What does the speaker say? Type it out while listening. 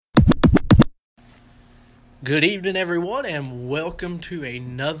Good evening, everyone, and welcome to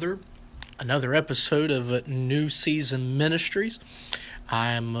another episode of New Season Ministries.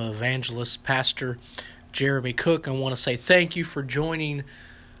 I'm evangelist pastor Jeremy Cook. I want to say thank you for joining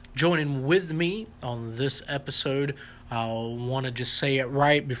with me on this episode. I want to just say it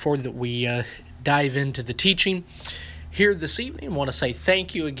right before that we dive into the teaching here this evening. I want to say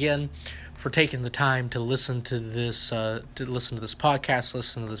thank you again for taking the time to listen to this podcast,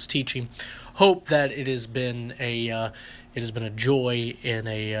 listen to this teaching. Hope that it has been a joy and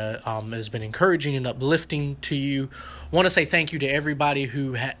it has been encouraging and uplifting to you. Want to say thank you to everybody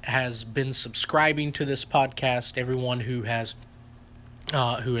who has been subscribing to this podcast, everyone who has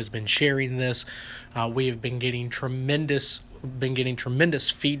been sharing this. We have been getting tremendous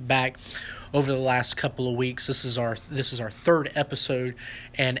feedback over the last couple of weeks. This is our third episode,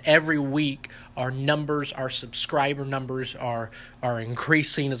 and every week our subscriber numbers are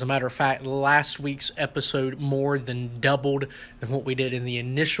increasing. As a matter of fact, last week's episode more than doubled than what we did in the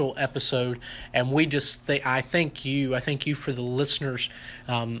initial episode, and I thank you for the listeners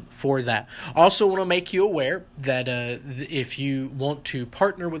for that. Also want to make you aware that if you want to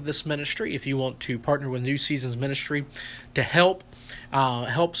partner with this ministry, if you want to partner with New Seasons Ministry to help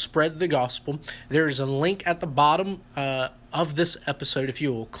spread the gospel, there is a link at the bottom of this episode. If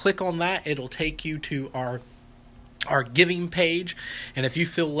you will click on that, it'll take you to our giving page, and if you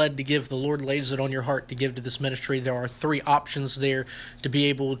feel led to give, the Lord lays it on your heart to give to this ministry, there are three options there to be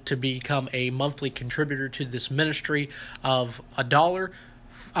able to become a monthly contributor to this ministry of $1,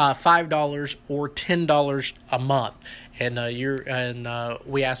 $5, or $10 a month, and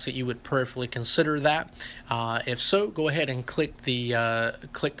we ask that you would prayerfully consider that. If so, go ahead and click the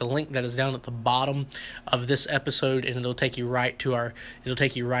link that is down at the bottom of this episode, and it'll take you right to our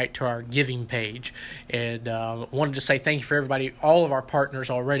giving page. And wanted to say thank you for everybody, all of our partners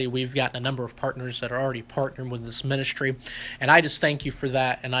already. We've gotten a number of partners that are already partnering with this ministry, and I just thank you for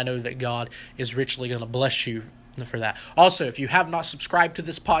that. And I know that God is richly going to bless you for that. Also, if you have not subscribed to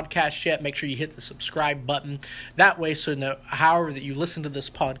this podcast yet, make sure you hit the subscribe button. That way, however that you listen to this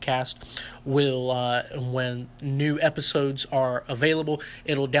podcast will, when new episodes are available,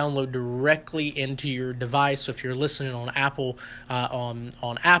 it'll download directly into your device. So if you're listening on Apple,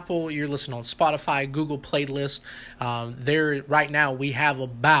 on Apple, you're listening on Spotify, Google Playlist. There right now we have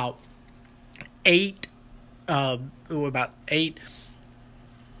about eight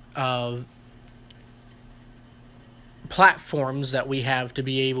platforms that we have to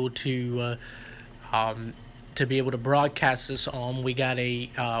be able to broadcast this on. We got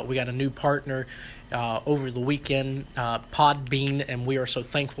a new partner over the weekend, Podbean, and we are so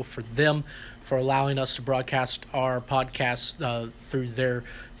thankful for them for allowing us to broadcast our podcast through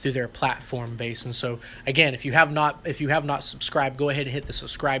their platform base. And so again, if you have not subscribed, go ahead and hit the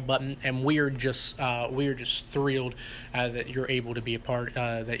subscribe button. And we are just thrilled that you're able to be a part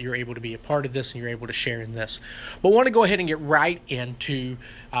of this, and you're able to share in this. But want to go ahead and get right into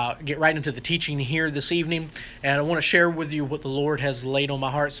the teaching here this evening, and I want to share with you what the Lord has laid on my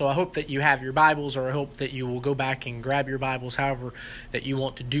heart. So I hope that you have your Bibles, or I hope that you will go back and grab your Bibles, however that you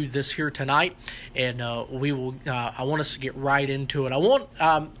want to do this here tonight. And we will. I want us to get right into it. I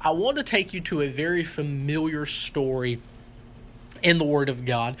want to take you to a very familiar story in the Word of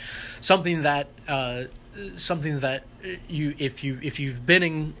God, something that you, if you've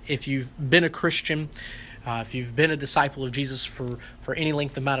been a Christian, if you've been a disciple of Jesus for any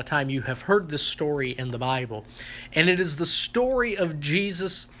length amount of time, you have heard this story in the Bible, and it is the story of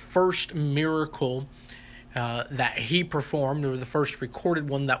Jesus' first miracle that he performed, or the first recorded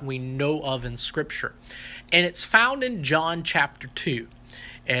one that we know of in Scripture. And it's found in John chapter 2.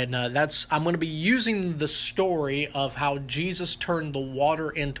 And I'm going to be using the story of how Jesus turned the water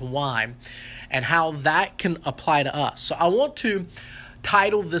into wine and how that can apply to us. So I want to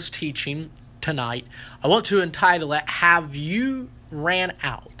title this teaching tonight, I want to entitle it, Have You Ran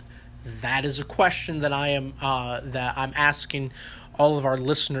Out? That is a question that I'm asking all of our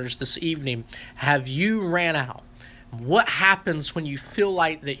listeners this evening. Have you ran out? What happens when you feel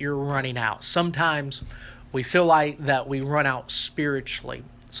like that you're running out? Sometimes we feel like that we run out spiritually.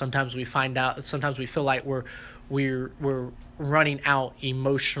 Sometimes we feel like we're running out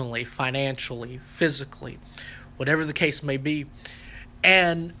emotionally, financially, physically, whatever the case may be.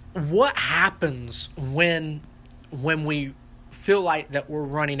 And what happens when we feel like that we're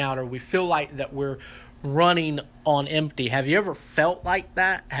running out, or we feel like that we're running on empty? Have you ever felt like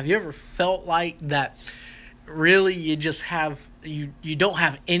that? Have you ever felt like that really you just you don't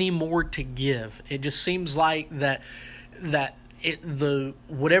have any more to give? It just seems like that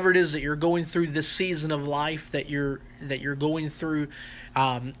whatever it is that you're going through this season of life that you're going through,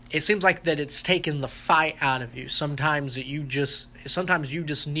 it seems like that it's taken the fight out of you. Sometimes you just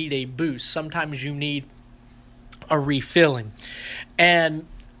need a boost. Sometimes you need a refilling. And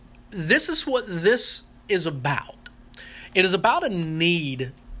this is what this is about. It is about a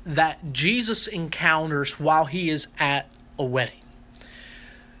need that Jesus encounters while he is at a wedding.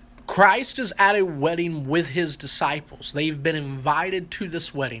 Christ is at a wedding with his disciples. They've been invited to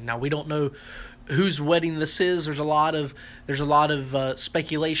this wedding. Now, we don't know whose wedding this is. There's a lot of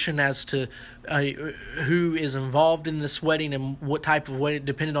speculation as to who is involved in this wedding and what type of wedding,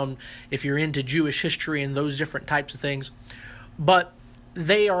 depending on if you're into Jewish history and those different types of things. But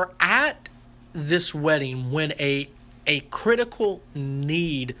they are at this wedding when a critical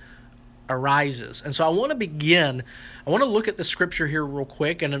need arises. And so I want to look at the scripture here real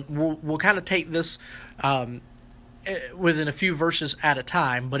quick, and we'll kind of take this within a few verses at a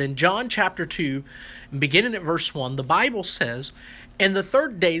time. But in John chapter 2, beginning at verse 1, the Bible says, "And the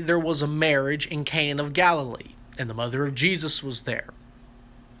third day there was a marriage in Cana of Galilee, and the mother of Jesus was there.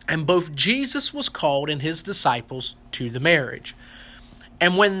 And both Jesus was called and his disciples to the marriage.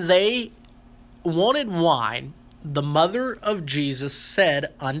 And when they wanted wine, the mother of Jesus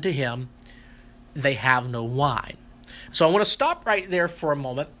said unto him, They have no wine." So I want to stop right there for a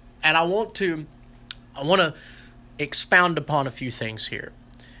moment, and I want to expound upon a few things here.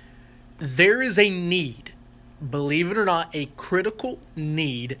 There is a need, believe it or not, a critical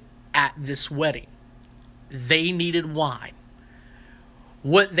need at this wedding. They needed wine.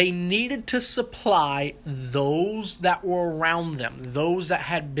 What they needed to supply those that were around them, those that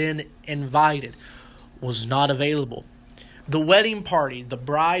had been invited, was not available. The wedding party, the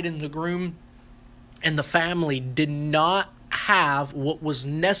bride and the groom and the family did not have what was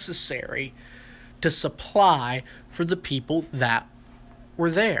necessary to supply for the people that were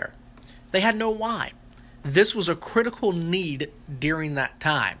there. They had no wine. This was a critical need during that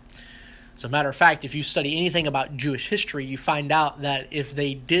time. As a matter of fact, if you study anything about Jewish history, you find out that if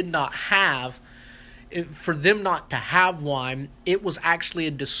they did not have, for them not to have wine, it was actually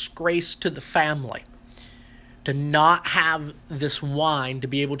a disgrace to the family to not have this wine to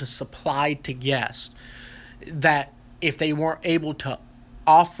be able to supply to guests. That if they weren't able to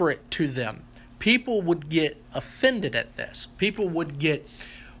offer it to them, people would get offended at this. People would get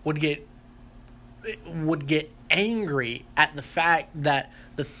angry at the fact that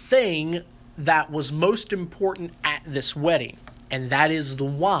the thing that was most important at this wedding, and that is the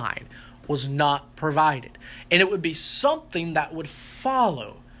wine, was not provided. And it would be something that would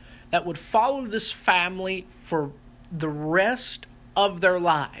follow this family for the rest of their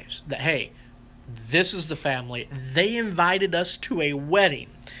lives. That, hey, this is the family. They invited us to a wedding.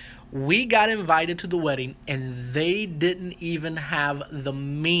 We got invited to the wedding, and they didn't even have the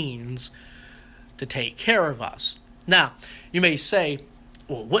means to take care of us. Now, you may say,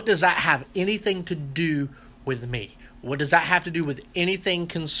 well, what does that have anything to do with me? What does that have to do with anything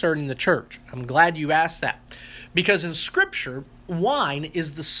concerning the church? I'm glad you asked that. Because in Scripture, wine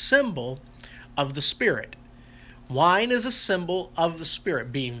is the symbol of the Spirit. Wine is a symbol of the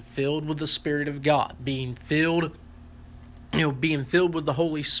Spirit, being filled with the Spirit of God, being filled with the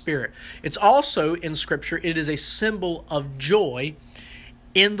Holy Spirit. It's also, in Scripture, it is a symbol of joy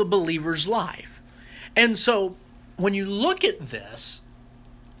in the believer's life. And so, when you look at this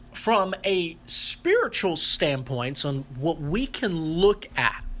from a spiritual standpoint, on what we can look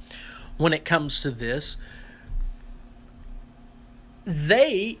at when it comes to this,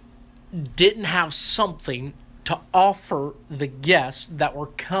 they didn't have something to offer the guests that were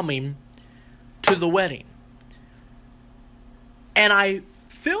coming to the wedding. And I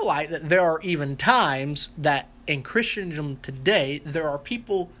feel like that there are even times that in Christendom today, there are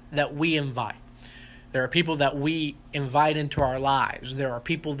people that we invite. There are people that we invite into our lives. There are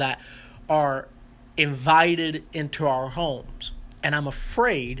people that are invited into our homes. And I'm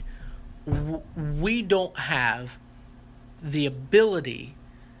afraid we don't have the ability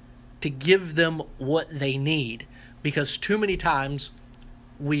to give them what they need, because too many times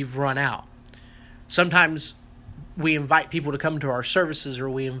we've run out. Sometimes we invite people to come to our services, or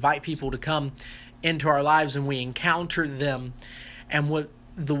we invite people to come into our lives, and we encounter them, and what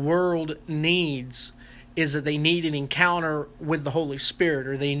the world needs is that they need an encounter with the Holy Spirit,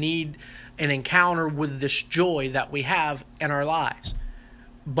 or they need an encounter with this joy that we have in our lives.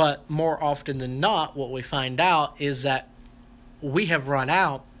 But more often than not, what we find out is that we have run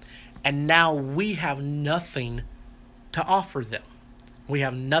out, and now we have nothing to offer them. We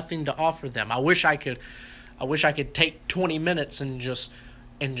have nothing to offer them. I wish I could take 20 minutes and just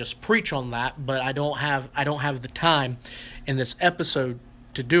and just preach on that, but I don't have the time in this episode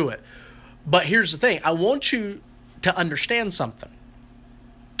to do it. But here's the thing. I want you to understand something.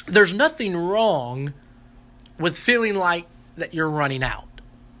 There's nothing wrong with feeling like that you're running out.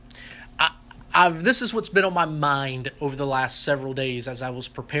 This is what's been on my mind over the last several days as I was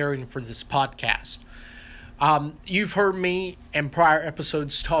preparing for this podcast. You've heard me in prior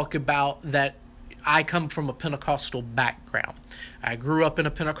episodes talk about that I come from a Pentecostal background. I grew up in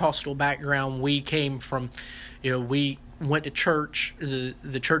a Pentecostal background. We came from, we went to church,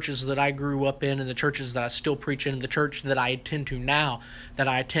 the churches that I grew up in and the churches that I still preach in, the church that I attend now, that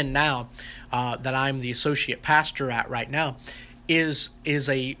I'm the associate pastor at right now, is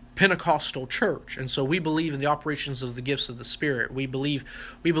a Pentecostal church. And so we believe in the operations of the gifts of the Spirit. We believe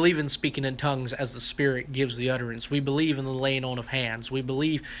in speaking in tongues as the Spirit gives the utterance. We believe in the laying on of hands. We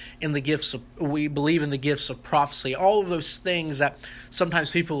believe in the gifts of prophecy. All of those things that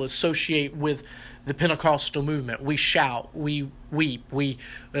sometimes people associate with the Pentecostal movement. We shout, we weep,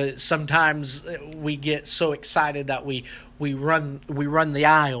 sometimes we get so excited that we run the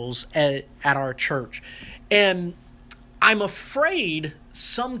aisles at our church. And I'm afraid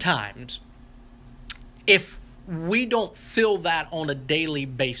sometimes if we don't feel that on a daily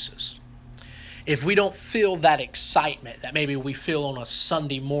basis, if we don't feel that excitement that maybe we feel on a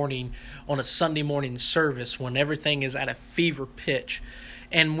Sunday morning service when everything is at a fever pitch,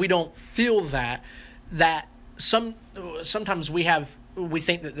 and we don't feel that sometimes we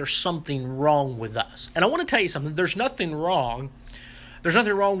think that there's something wrong with us. And I want to tell you something. There's nothing wrong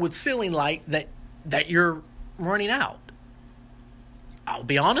with feeling like that you're running out. I'll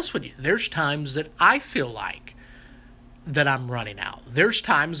be honest with you. There's times that I feel like that I'm running out. There's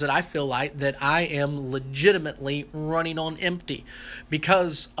times that I feel like that I am legitimately running on empty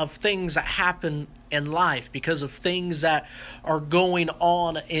because of things that happen in life, because of things that are going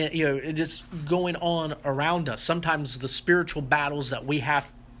on, just going on around us. Sometimes the spiritual battles that we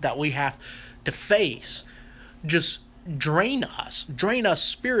have to face just drain us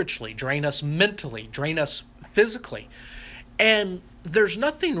spiritually, drain us mentally, drain us physically. And there's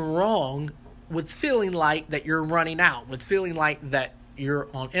nothing wrong with feeling like that you're running out, with feeling like that you're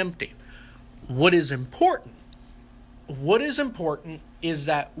on empty. What is important is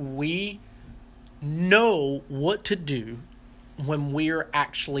that we know what to do when we're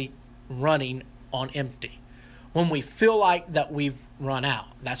actually running on empty, when we feel like that we've run out.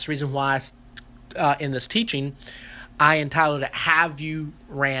 That's the reason why in this teaching I entitled it, Have You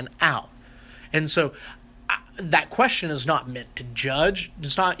Ran Out? And so that question is not meant to judge.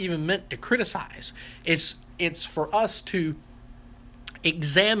 It's not even meant to criticize. It's for us to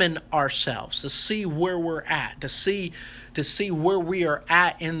examine ourselves, to see where we're at, to see where we are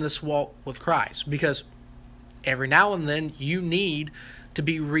at in this walk with Christ. Because every now and then you need to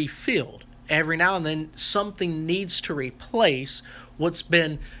be refilled. Every now and then something needs to replace what's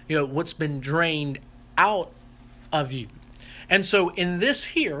been drained out of you. And so in this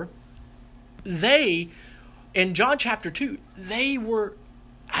here, in John chapter 2,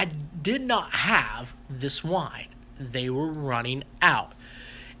 I did not have this wine. They were running out.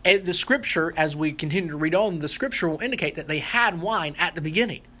 And the scripture, as we continue to read on, the scripture will indicate that they had wine at the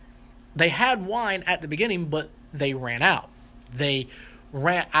beginning. They had wine at the beginning, but they ran out. They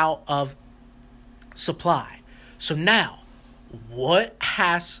ran out of supply. So now, what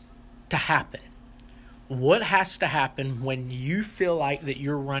has to happen? What has to happen when you feel like that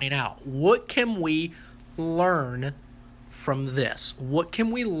you're running out? What can we learn from this? What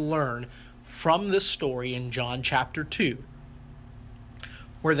can we learn from this story in John chapter 2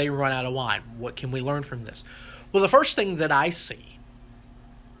 where they run out of wine? What can we learn from this? Well, the first thing that I see,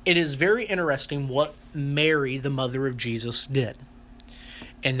 it is very interesting what Mary, the mother of Jesus, did.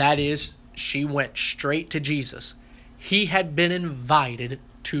 And that is, she went straight to Jesus. He had been invited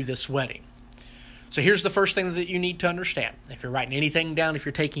to this wedding. So here's the first thing that you need to understand. If you're writing anything down, if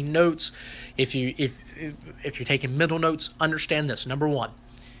you're taking notes, if you're taking mental notes, understand this. Number one,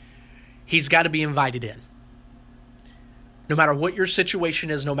 he's got to be invited in. No matter what your situation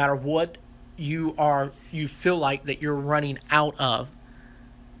is, no matter what you feel like that you're running out of,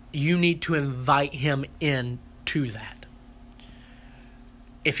 you need to invite him in to that.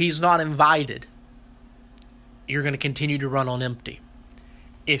 If he's not invited, you're going to continue to run on empty.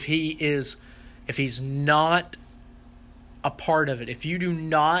 If he's not a part of it, if you do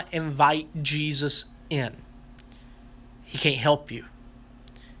not invite Jesus in, he can't help you,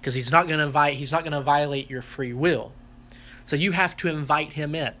 because he's not going to violate your free will. So you have to invite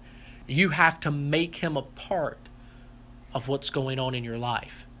him in. You have to make him a part of what's going on in your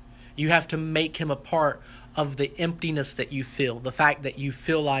life. You have to make him a part of the emptiness that you feel, the fact that you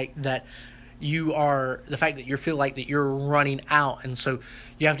feel like that you feel like that you're running out. And so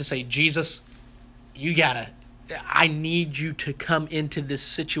you have to say, Jesus, I need you to come into this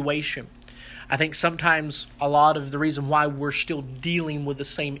situation. I think sometimes a lot of the reason why we're still dealing with the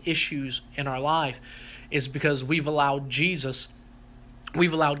same issues in our life is because we've allowed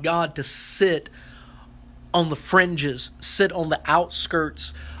God to sit on the fringes, sit on the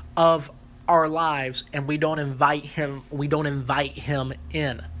outskirts of our lives, and we don't invite him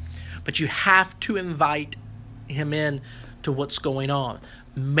in. But you have to invite him in to what's going on.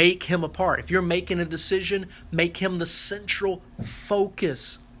 Make him a part. If you're making a decision, make him the central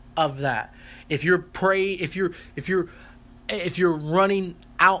focus of that. If you're running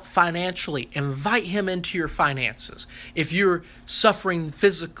out financially, invite him into your finances. If you're suffering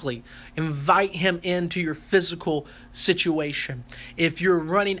physically, invite him into your physical situation. If you're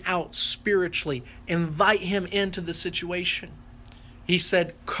running out spiritually, invite him into the situation. He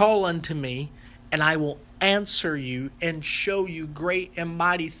said, call unto me, and I will answer you and show you great and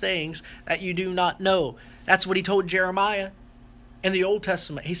mighty things that you do not know. That's what he told Jeremiah in the Old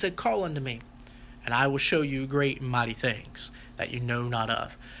Testament. He said, call unto me, and I will show you great and mighty things that you know not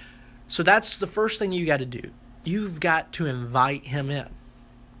of. So that's the first thing you got to do. You've got to invite him in.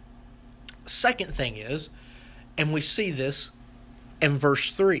 Second thing is, and we see this in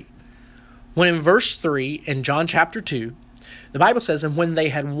verse 3. When in verse 3 in John chapter 2, the Bible says, and when they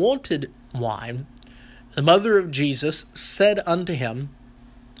had wanted wine, the mother of Jesus said unto him,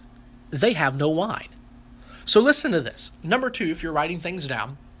 they have no wine. So listen to this. Number 2, if you're writing things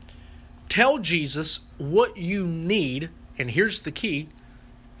down, tell Jesus what you need, and here's the key,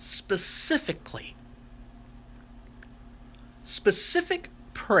 specifically. Specific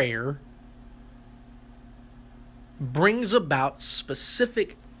prayer brings about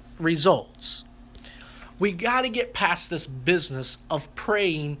specific results. We got to get past this business of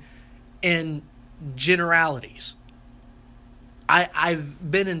praying in generalities.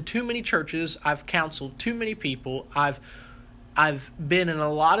 I've been in too many churches. I've counseled too many people. I've been in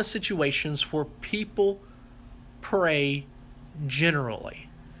a lot of situations where people pray generally,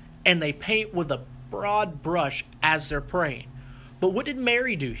 and they paint with a broad brush as they're praying. But what did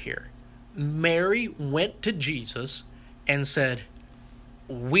Mary do here? Mary went to Jesus and said,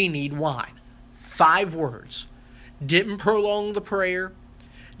 we need wine. 5 words. Didn't prolong the prayer.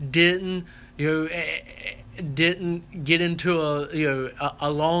 Didn't get into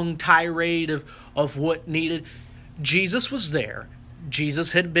a long tirade of what needed. Jesus was there.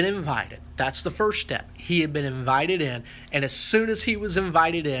 Jesus had been invited. That's the first step. He had been invited in, and as soon as he was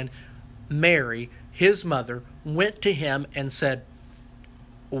invited in, Mary, his mother, went to him and said,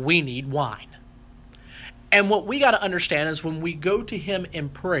 we need wine. And what we got to understand is when we go to him in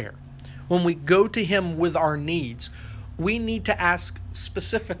prayer, when we go to him with our needs, we need to ask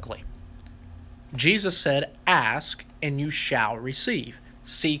specifically. Jesus said, ask and you shall receive.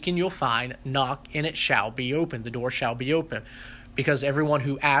 Seek and you'll find. Knock and it shall be open. The door shall be open. Because everyone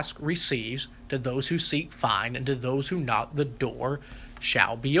who asks receives. To those who seek find. And to those who knock, the door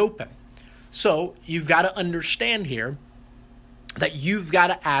shall be open. So you've got to understand here that you've got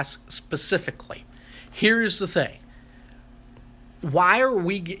to ask specifically. Here's the thing.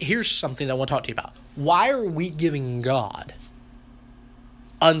 Here's something that I want to talk to you about. Why are we giving God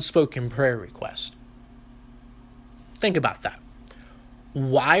unspoken prayer requests? Think about that.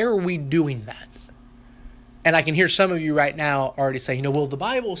 Why are we doing that? And I can hear some of you right now already say, well, the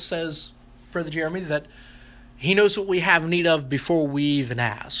Bible says, Brother Jeremy, that he knows what we have need of before we even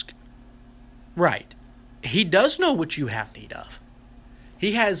ask. Right. He does know what you have need of.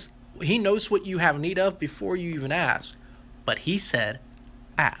 He knows what you have need of before you even ask. But he said,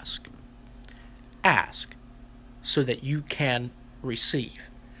 ask. Ask so that you can receive.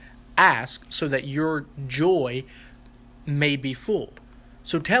 Ask so that your joy may be full.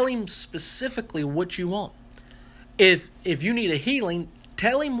 So tell him specifically what you want. If you need a healing,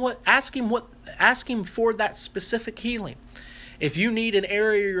 ask him for that specific healing. If you need an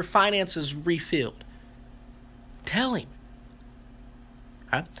area of your finances refilled, tell him.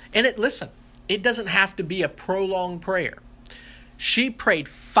 Right? And it doesn't have to be a prolonged prayer. She prayed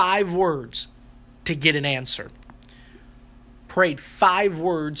 5 words to get an answer. Prayed 5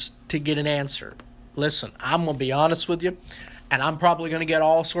 words to get an answer. Listen, I'm going to be honest with you, and I'm probably going to get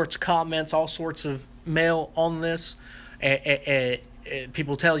all sorts of comments, all sorts of mail on this.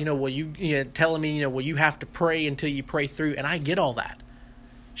 People tell telling me, you have to pray until you pray through, and I get all that.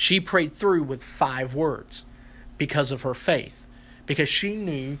 She prayed through with 5 words because of her faith, because she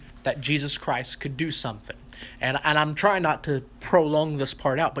knew that Jesus Christ could do something. And I'm trying not to prolong this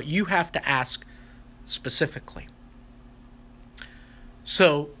part out, but you have to ask specifically.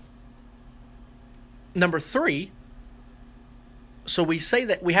 So, number 3, so we say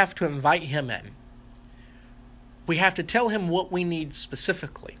that we have to invite him in. We have to tell him what we need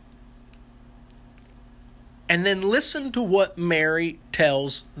specifically. And then listen to what Mary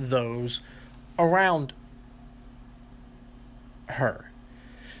tells those around her.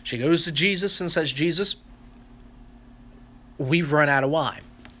 She goes to Jesus and says, Jesus, we've run out of wine.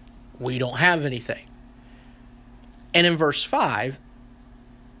 We don't have anything. And in verse 5,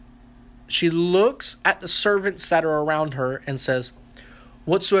 she looks at the servants that are around her and says,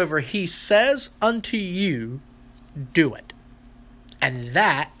 whatsoever he says unto you, do it. And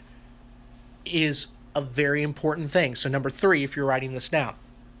that is a very important thing. So number 3, if you're writing this down,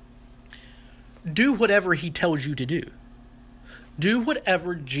 do whatever he tells you to do. Do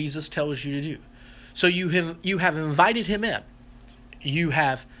whatever Jesus tells you to do. So you have invited him in. You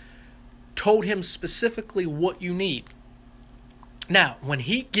have told him specifically what you need. Now, when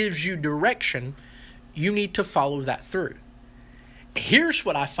he gives you direction, you need to follow that through. Here's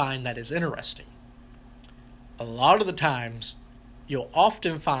what I find that is interesting. A lot of the times, you'll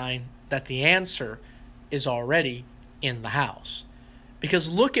often find that the answer is already in the house. Because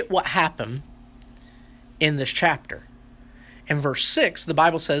look at what happened in this chapter. In verse 6, the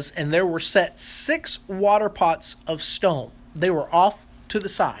Bible says, and there were set 6 water pots of stone. They were off to the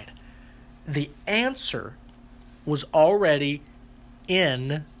side. The answer was already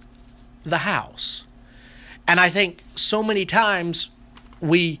in the house. And I think so many times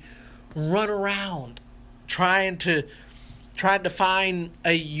we run around trying to find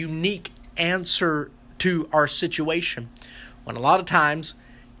a unique answer to our situation, when a lot of times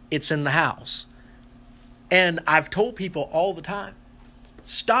it's in the house. And I've told people all the time,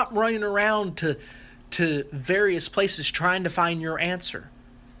 stop running around to various places trying to find your answer.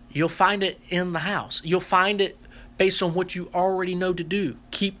 You'll find it in the house. You'll find it based on what you already know to do.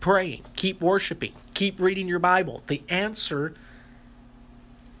 Keep praying, keep worshiping, keep reading your Bible. The answer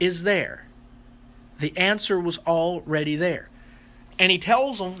is there. The answer was already there. And he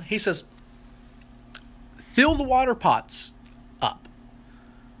tells them, he says, fill the water pots up.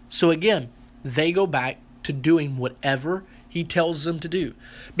 So again, they go back to doing whatever he tells them to do.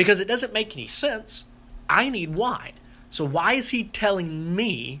 Because it doesn't make any sense. I need wine. So why is he telling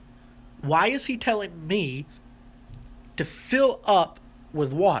me to fill up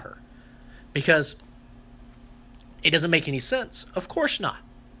with water? Because it doesn't make any sense. Of course not.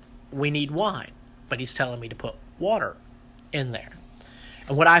 We need wine. But he's telling me to put water in there.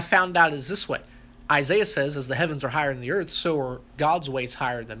 And what I found out is this way. Isaiah says, as the heavens are higher than the earth, so are God's ways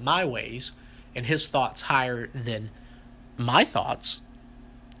higher than my ways, and his thoughts higher than my thoughts.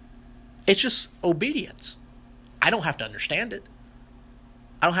 It's just obedience. I don't have to understand it.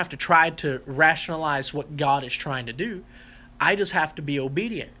 I don't have to try to rationalize what God is trying to do. I just have to be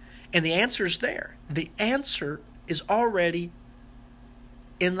obedient. And the answer is there. The answer is already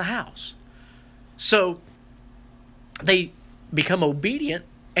in the house. So they become obedient,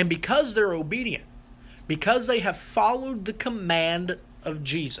 and because they're obedient, because they have followed the command of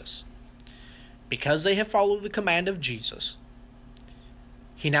Jesus,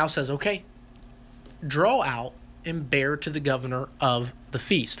 he now says, okay, draw out and bear to the governor of the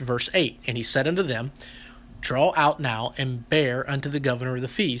feast. Verse 8, and he said unto them, draw out now and bear unto the governor of the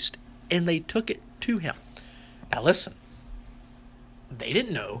feast. And they took it to him. Now listen, they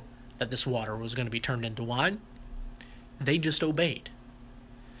didn't know that this water was going to be turned into wine. They just obeyed.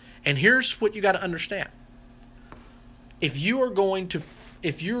 And here's what you got to understand. If you're going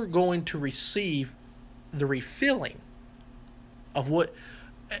to receive the refilling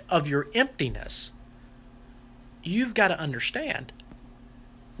of your emptiness, you've got to understand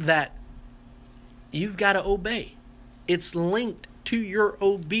that you've got to obey. It's linked to your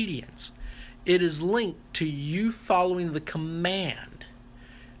obedience. It is linked to you following the command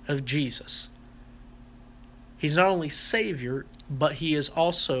of Jesus. He's not only Savior, but he is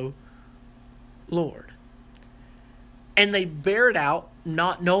also Lord. And they bear it out,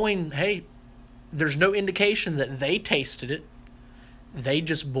 not knowing, hey, there's no indication that they tasted it. They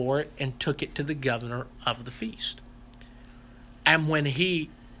just bore it and took it to the governor of the feast. And when he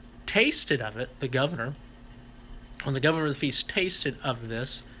tasted of it, when the governor of the feast tasted of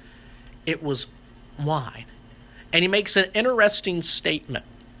this, it was wine. And he makes an interesting statement.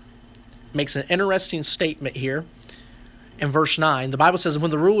 Here in verse 9. The Bible says,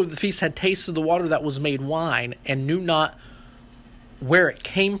 when the ruler of the feast had tasted the water that was made wine, and knew not where it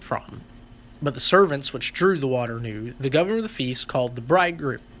came from, but the servants which drew the water knew, the governor of the feast called the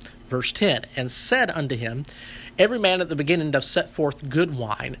bridegroom Verse 10, and said unto him, Every man at the beginning doth set forth good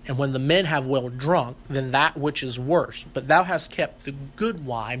wine, and when the men have well drunk, then that which is worse. But thou hast kept the good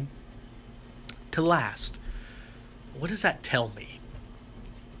wine to last. What does that tell me?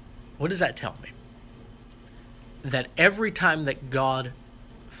 What does that tell me? That every time that God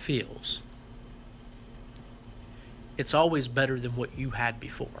feels, it's always better than what you had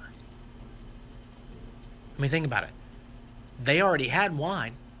before. I mean, think about it. They already had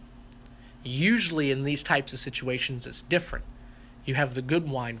wine. Usually in these types of situations, it's different. You have the good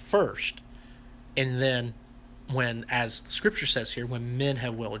wine first, and then when, as the scripture says here, when men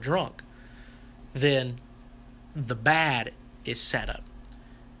have well drunk, then the bad is set up,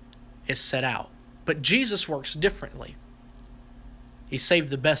 is set out. But Jesus works differently. He saved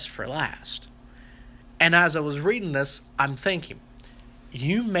the best for last. And as I was reading this, I'm thinking,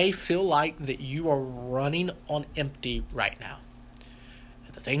 you may feel like that you are running on empty right now.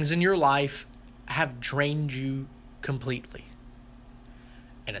 The things in your life have drained you completely.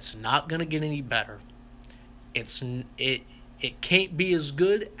 And it's not going to get any better. It can't be as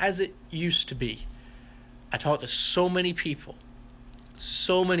good as it used to be. I talk to so many people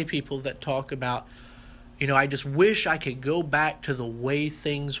that talk about, I just wish I could go back to the way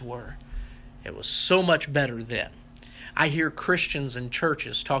things were. It was so much better then. I hear Christians in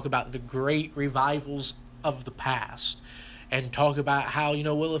churches talk about the great revivals of the past and talk about how,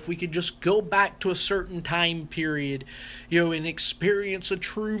 if we could just go back to a certain time period, and experience a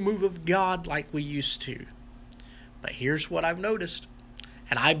true move of God like we used to. But here's what I've noticed.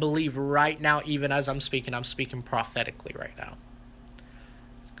 And I believe right now, even as I'm speaking prophetically right now.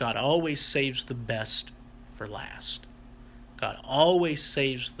 God always saves the best for last. God always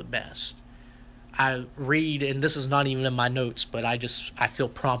saves the best. I read, and this is not even in my notes, but I feel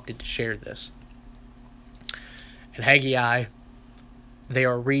prompted to share this. In Haggai, they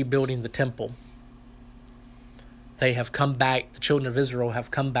are rebuilding the temple. They have come back, the children of Israel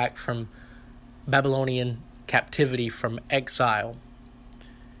have come back from Babylonian captivity, from exile.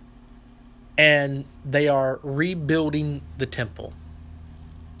 And they are rebuilding the temple.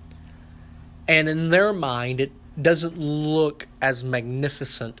 And in their mind, it doesn't look as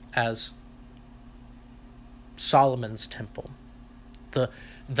magnificent as Solomon's temple,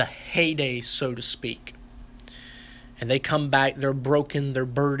 the heyday, so to speak. And they come back, they're broken, they're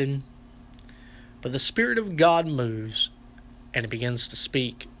burdened. But the Spirit of God moves, and it begins to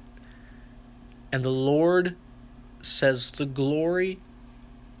speak. And the Lord says, the glory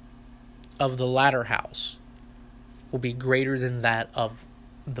of the latter house will be greater than that of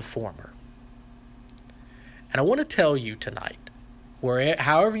the former. And I want to tell you tonight,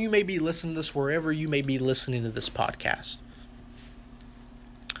 however you may be listening to this, wherever you may be listening to this podcast,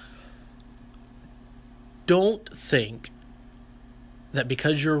 don't think that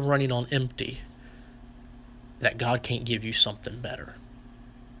because you're running on empty, that God can't give you something better.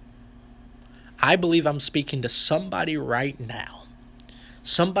 I believe I'm speaking to somebody right now,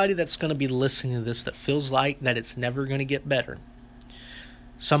 somebody that's going to be listening to this that feels like that it's never going to get better,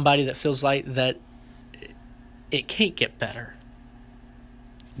 somebody that feels like that it can't get better.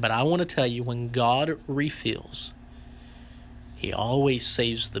 But I want to tell you, when God refills, He always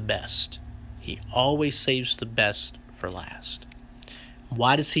saves the best. He always saves the best for last.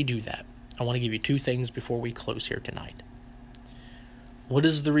 Why does He do that? I want to give you two things before we close here tonight. What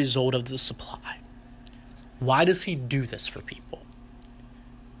is the result of the supply? Why does He do this for people?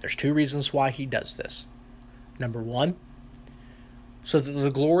 There's two reasons why He does this. Number one, so that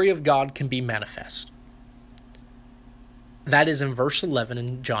the glory of God can be manifest. That is in verse 11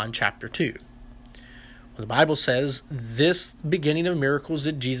 in John chapter 2. When the Bible says, this beginning of miracles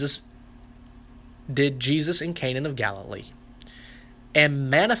did Jesus in Cana of Galilee, and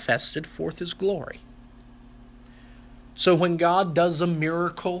manifested forth His glory. So when God does a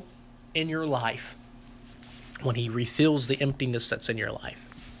miracle in your life, when He refills the emptiness that's in your life,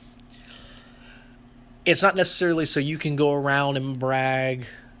 it's not necessarily so you can go around and brag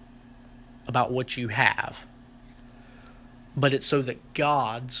about what you have, but it's so that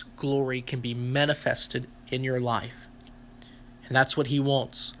God's glory can be manifested in your life. And that's what He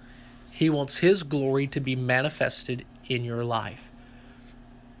wants. He wants His glory to be manifested in your life,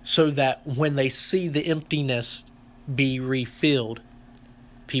 so that when they see the emptiness be refilled,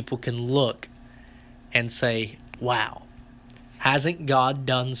 people can look and say, wow, hasn't God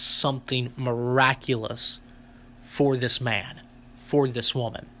done something miraculous for this man, for this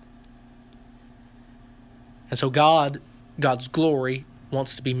woman? And so God's glory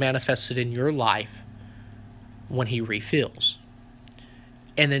wants to be manifested in your life when He refills.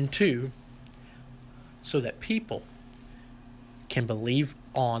 And then two, so that people can believe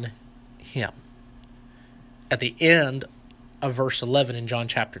on him. At the end of verse 11 in John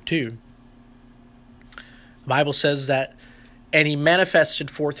chapter 2, the Bible says that, and he manifested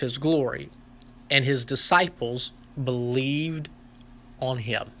forth his glory, and his disciples believed on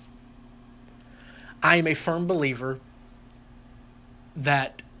him. I am a firm believer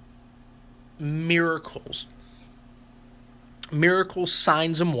that miracles,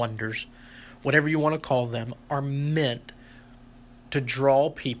 signs, and wonders, whatever you want to call them, are meant to draw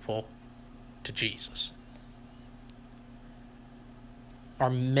people to Jesus. Are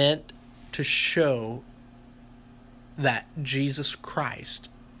meant to show that Jesus Christ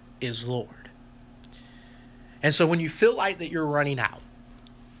is Lord. And so when you feel like that you're running out,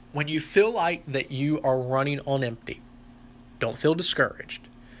 when you feel like that you are running on empty, don't feel discouraged.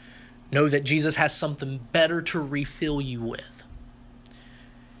 Know that Jesus has something better to refill you with.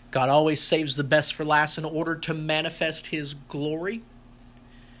 God always saves the best for last in order to manifest his glory,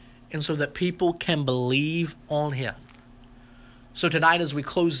 and so that people can believe on him. So tonight, as we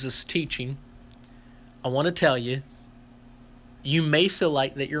close this teaching, I want to tell you, you may feel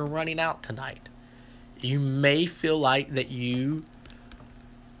like that you're running out tonight. You may feel like that you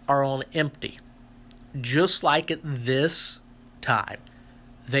are on empty. Just like at this time,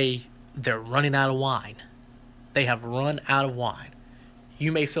 they're running out of wine. They have run out of wine.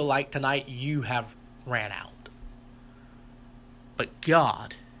 You may feel like tonight you have ran out. But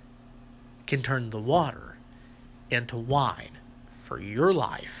God can turn the water into wine for your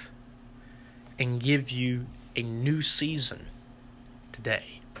life and give you a new season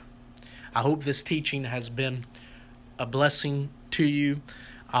today. I hope this teaching has been a blessing to you.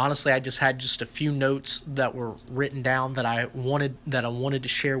 Honestly, I just had a few notes that were written down that I wanted to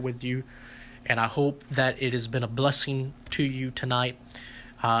share with you, and I hope that it has been a blessing to you tonight.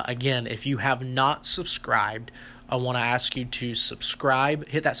 Again, if you have not subscribed, I want to ask you to subscribe.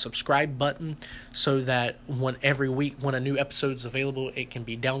 Hit that subscribe button so that every week when a new episode is available, it can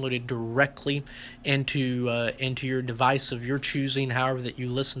be downloaded directly into your device of your choosing, however that you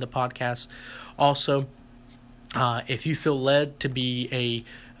listen to podcasts. Also, if you feel led to be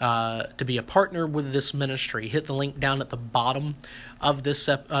a partner with this ministry, hit the link down at the bottom of this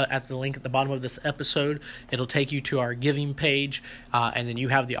episode. It'll take you to our giving page, and then you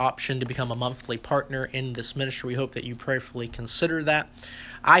have the option to become a monthly partner in this ministry. We hope that you prayerfully consider that.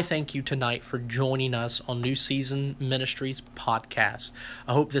 I thank you tonight for joining us on New Season Ministries podcast.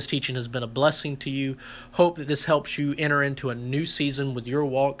 I hope this teaching has been a blessing to you. Hope that this helps you enter into a new season with your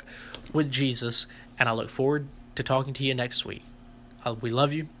walk with Jesus, and I look forward to talking to you next week. We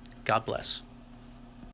love you. God bless.